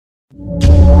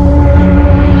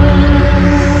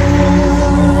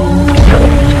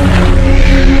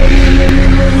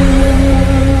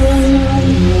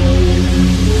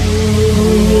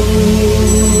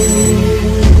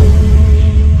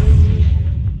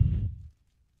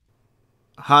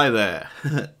Hi there.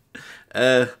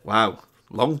 Wow,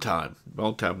 long time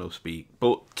no speak.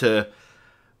 But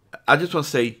I just want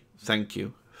to say thank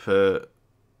you for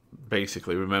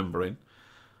basically remembering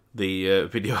the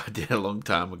video I did a long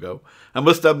time ago. I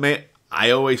must admit, I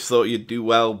always thought you'd do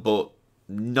well, but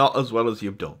not as well as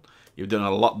you've done. You've done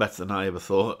a lot better than I ever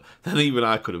thought, than even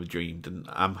I could have dreamed, and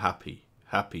I'm happy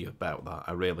about that.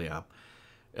 I really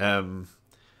am.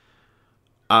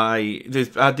 I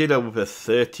did over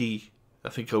 30. I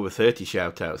think over 30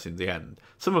 shout outs in the end.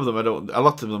 Some of them I don't, a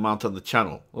lot of them aren't on the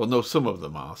channel. Well, no, some of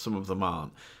them are, some of them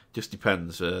aren't. Just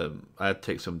depends. I had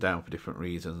to take some down for different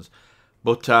reasons.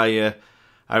 But I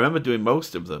remember doing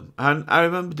most of them. And I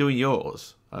remember doing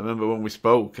yours. I remember when we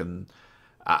spoke, and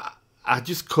I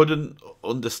just couldn't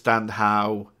understand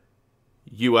how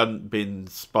you hadn't been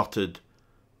spotted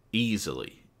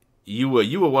easily. You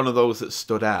were one of those that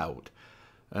stood out.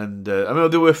 And I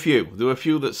mean, there were a few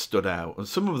that stood out, and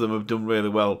some of them have done really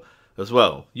well as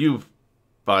well. You've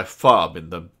by far been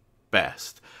the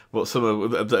best, but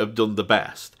some have done the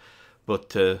best.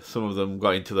 But some of them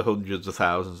got into the hundreds of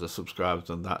thousands of subscribers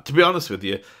and that. To be honest with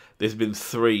you, there's been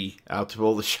 3 out of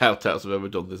all the shout outs I've ever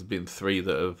done. There's been 3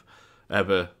 that have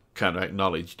ever kind of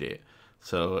acknowledged it.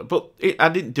 So, but I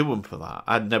didn't do them for that.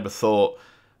 I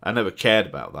never cared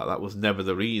about that. That was never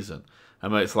the reason. I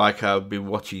mean, it's like I've been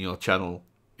watching your channel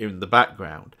in the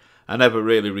background. I never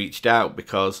really reached out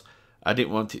because I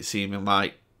didn't want it seeming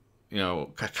like, you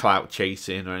know, clout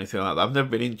chasing or anything like that. I've never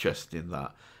been interested in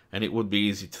that, and it would be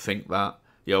easy to think that,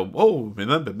 you know, oh,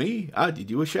 remember me? I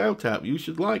did you a shout out. You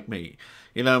should like me.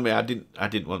 You know what I mean? I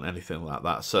didn't want anything like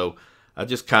that. So I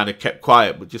just kind of kept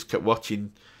quiet, but just kept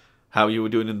watching how you were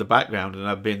doing in the background, and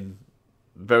I've been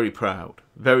very proud,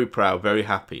 very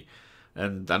happy,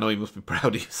 and I know you must be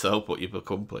proud of yourself what you've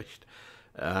accomplished.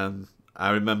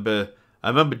 I remember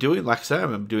doing, like I said, I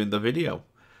remember doing the video.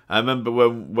 I remember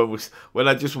when I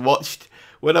watched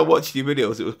your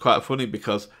videos, it was quite funny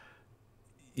because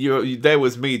there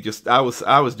was me, just I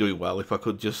was doing well if I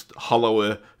could just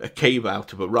hollow a cave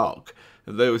out of a rock,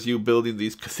 and there was you building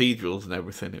these cathedrals and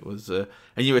everything. It was and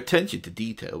your attention to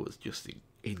detail was just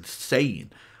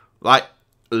insane, like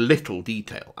little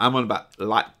detail. I'm on about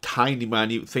like tiny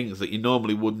minute things that you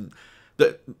normally wouldn't.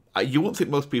 That you wouldn't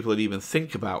think most people would even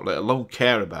think about, let alone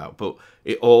care about, but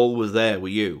it all was there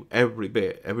with you, every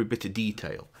bit of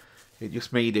detail. It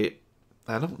just made it,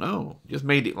 I don't know, just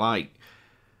made it like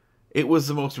it was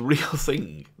the most real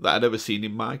thing that I'd ever seen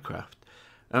in Minecraft.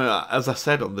 As I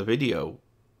said on the video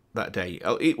that day,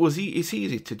 it's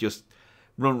easy to just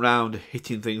run around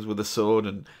hitting things with a sword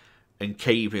and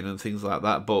caving and things like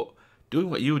that, but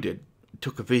doing what you did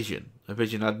took a vision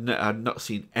I'd not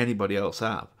seen anybody else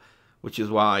have. Which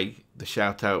is why the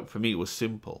shout out for me was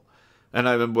simple. And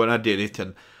I remember when I did it,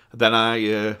 and then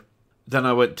I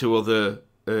went to other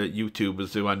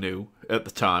YouTubers who I knew at the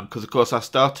time, because of course I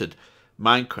started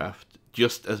Minecraft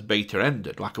just as beta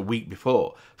ended, like a week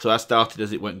before. So I started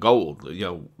as it went gold, you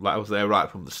know, like I was there right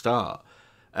from the start.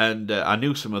 And I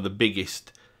knew some of the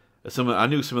biggest, I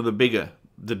knew some of the big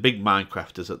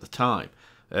Minecrafters at the time.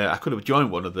 I could have joined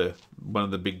one of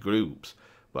the big groups.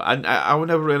 But I was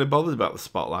never really bothered about the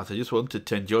spotlight. I just wanted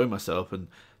to enjoy myself and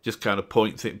just kind of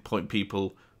point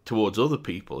people towards other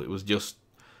people. It was just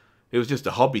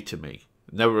a hobby to me,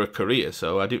 never a career.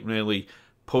 So I didn't really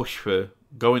push for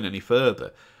going any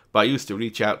further. But I used to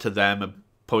reach out to them and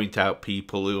point out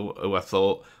people who I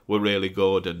thought were really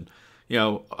good. And, you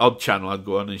know, odd channel, I'd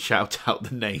go on and shout out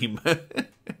the name.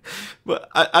 But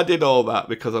I did all that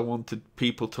because I wanted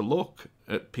people to look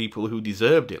at people who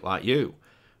deserved it, like you.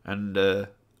 And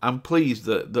I'm pleased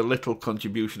that the little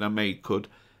contribution I made could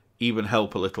even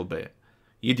help a little bit.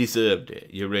 You deserved it.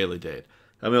 You really did.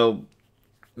 I mean,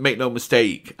 make no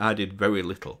mistake, I did very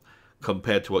little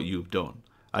compared to what you've done.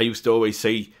 I used to always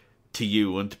say to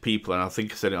you and to people, and I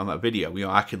think I said it on that video, you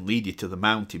know, I can lead you to the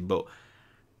mountain, but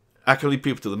I can lead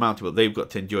people to the mountain, but they've got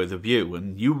to enjoy the view.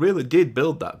 And you really did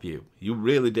build that view. You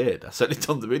really did. I said it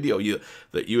on the video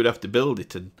that you would have to build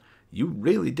it, and you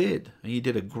really did. And you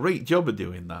did a great job of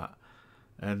doing that.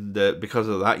 And because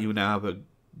of that, you now have a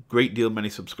great deal many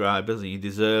subscribers, and you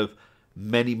deserve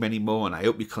many more. And I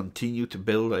hope you continue to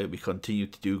build. I hope you continue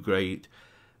to do great.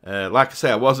 Like I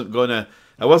say, I wasn't gonna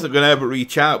ever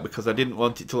reach out because I didn't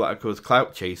want it to look like I was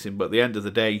clout chasing. But at the end of the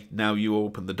day, now you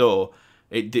open the door,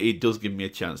 it does give me a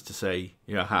chance to say,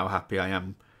 you know, how happy I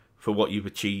am for what you've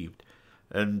achieved.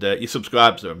 And your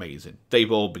subscribers are amazing.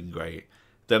 They've all been great.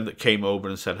 Them that came over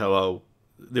and said hello,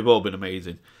 they've all been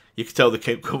amazing. You can tell they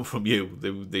come from you.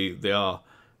 They are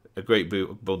a great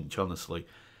bunch, honestly.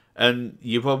 And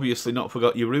you've obviously not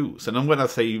forgot your roots. And when I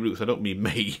say your roots, I don't mean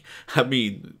me. I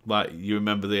mean, like, you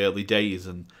remember the early days,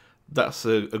 and that's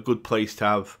a good place to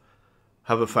have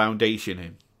a foundation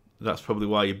in. That's probably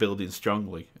why you're building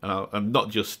strongly, and not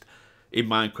just in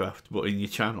Minecraft, but in your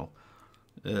channel.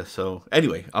 So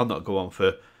anyway, I'll not go on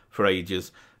for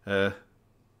ages.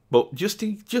 But just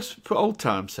for old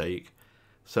time's sake.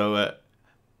 So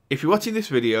if you're watching this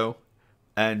video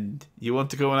and you want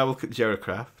to go and have a look at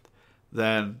Jeracraft,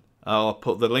 then I'll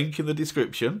put the link in the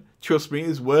description. Trust me,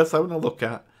 it's worth having a look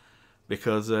at,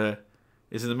 because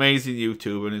he's an amazing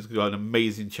YouTuber and he's got an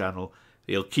amazing channel.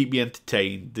 He'll keep you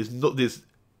entertained. There's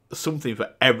something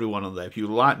for everyone on there. If you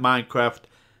like Minecraft,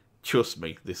 trust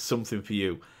me, there's something for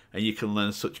you, and you can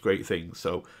learn such great things.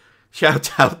 So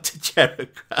shout out to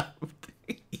Jeracraft.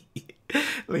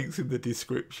 Links in the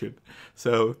description.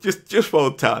 So just for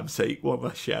old time's sake, one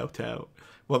last shout out.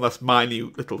 One last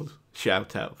minute little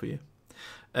shout out for you.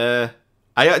 I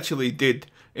actually did,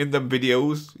 in them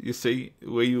videos, you see,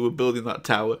 where you were building that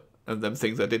tower and them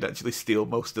things, I did actually steal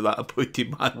most of that and put it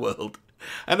in my world.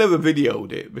 I never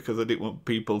videoed it because I didn't want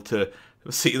people to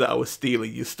see that I was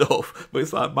stealing your stuff, but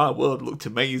it's like, my world looked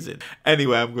amazing.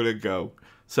 Anyway, I'm going to go.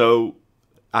 So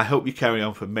I hope you carry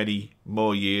on for many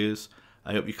more years.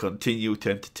 I hope you continue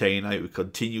to entertain. I hope you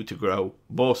continue to grow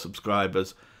more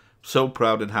subscribers. So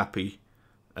proud and happy.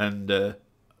 And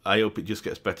I hope it just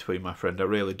gets better for you, my friend. I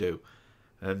really do.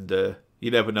 And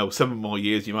you never know. 7 more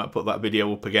years, you might put that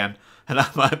video up again, and I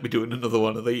might be doing another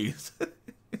one of these.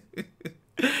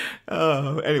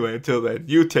 Oh, anyway, until then,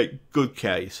 you take good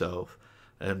care of yourself.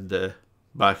 And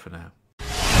bye for now.